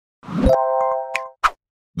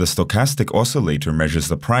The stochastic oscillator measures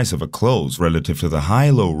the price of a close relative to the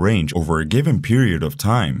high-low range over a given period of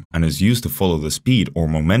time and is used to follow the speed or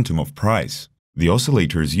momentum of price. The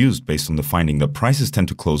oscillator is used based on the finding that prices tend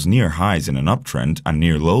to close near highs in an uptrend and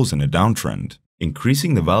near lows in a downtrend.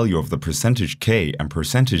 Increasing the value of the percentage K and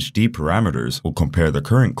percentage D parameters will compare the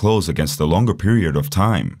current close against a longer period of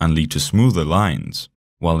time and lead to smoother lines.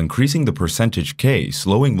 While increasing the percentage K,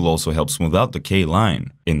 slowing will also help smooth out the K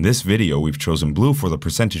line. In this video, we've chosen blue for the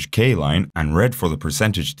percentage K line and red for the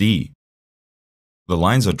percentage D. The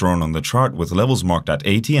lines are drawn on the chart with levels marked at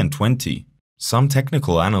 80 and 20. Some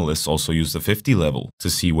technical analysts also use the 50 level to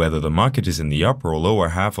see whether the market is in the upper or lower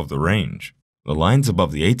half of the range. The lines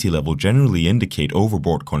above the 80 level generally indicate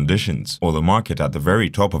overbought conditions or the market at the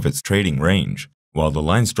very top of its trading range, while the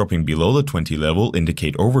lines dropping below the 20 level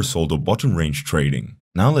indicate oversold or bottom range trading.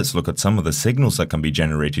 Now let's look at some of the signals that can be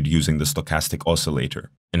generated using the stochastic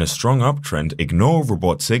oscillator. In a strong uptrend, ignore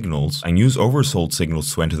overbought signals and use oversold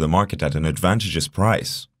signals to enter the market at an advantageous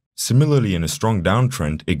price. Similarly, in a strong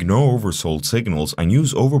downtrend, ignore oversold signals and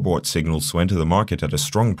use overbought signals to enter the market at a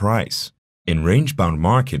strong price. In range-bound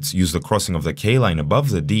markets, use the crossing of the K-line above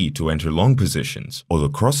the D to enter long positions, or the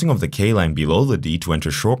crossing of the K-line below the D to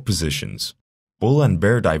enter short positions. Bull and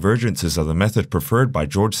bear divergences are the method preferred by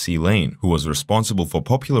George C. Lane, who was responsible for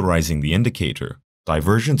popularizing the indicator.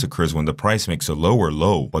 Divergence occurs when the price makes a lower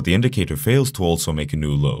low, but the indicator fails to also make a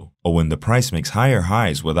new low, or when the price makes higher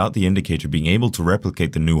highs without the indicator being able to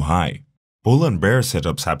replicate the new high. Bull and bear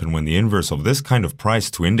setups happen when the inverse of this kind of price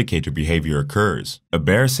to indicator behavior occurs. A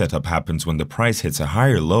bear setup happens when the price hits a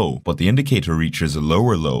higher low, but the indicator reaches a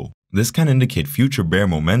lower low. This can indicate future bear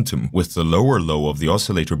momentum, with the lower low of the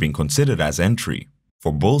oscillator being considered as entry.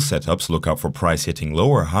 For bull setups, look out for price hitting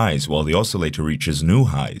lower highs while the oscillator reaches new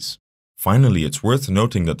highs. Finally, it's worth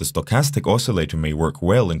noting that the stochastic oscillator may work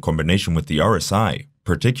well in combination with the RSI,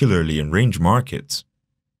 particularly in range markets.